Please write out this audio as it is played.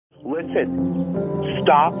Listen,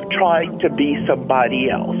 stop trying to be somebody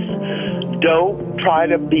else. Don't try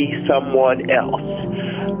to be someone else.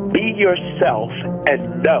 Be yourself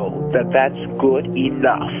and know that that's good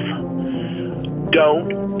enough.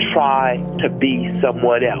 Don't try to be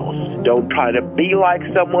someone else. Don't try to be like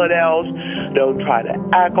someone else. Don't try to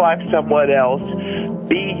act like someone else.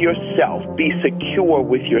 Be yourself. Be secure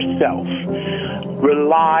with yourself.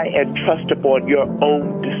 Rely and trust upon your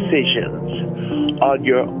own decisions, on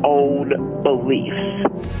your own beliefs.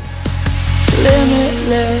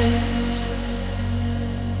 Limitless.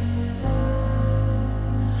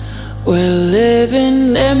 We're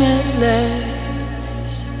living limitless.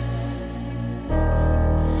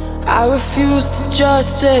 I refuse to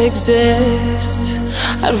just exist.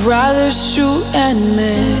 I'd rather shoot and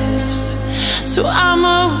miss. So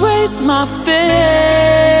I'ma raise my fist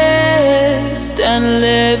and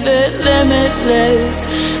live it limitless,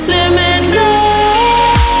 limitless,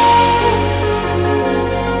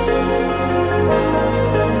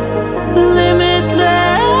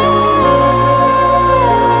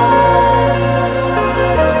 limitless.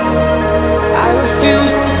 I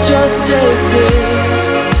refuse to just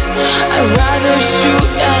exist. I'd rather shoot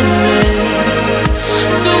and miss.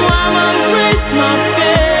 So I'ma raise my fist.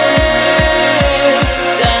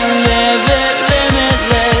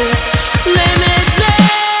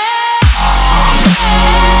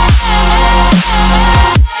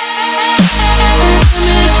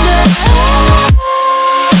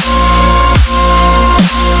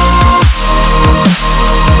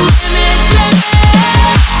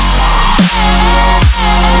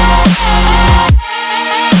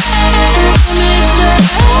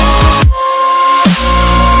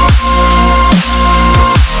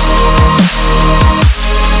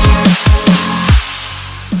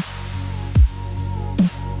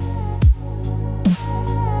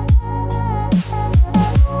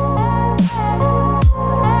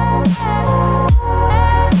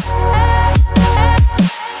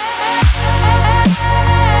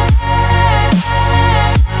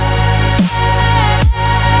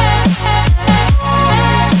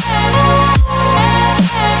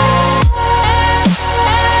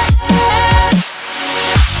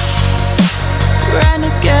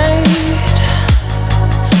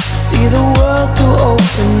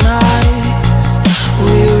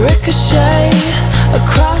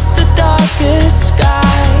 Across the darkest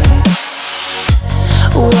skies,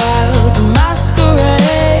 while the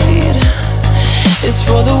masquerade is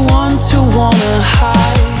for the ones who wanna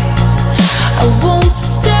hide. I won't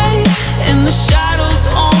stay in the shadows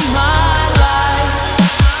all my life.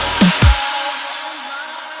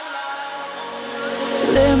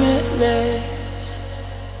 Limitless.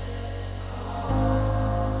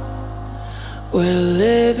 We're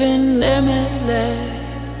living limitless.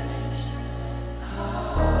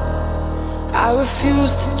 I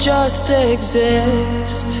refuse to just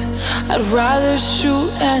exist. I'd rather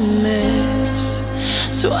shoot and miss.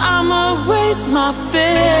 So I'ma raise my fist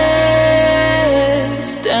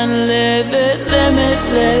and live it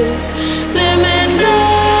limitless, limitless,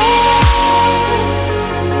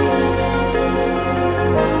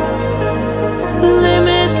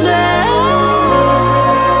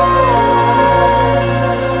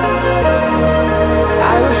 limitless.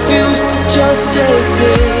 I refuse to just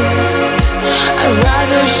exist. I'd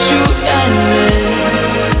rather shoot and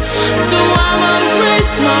miss. So I'ma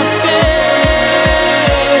raise my fist.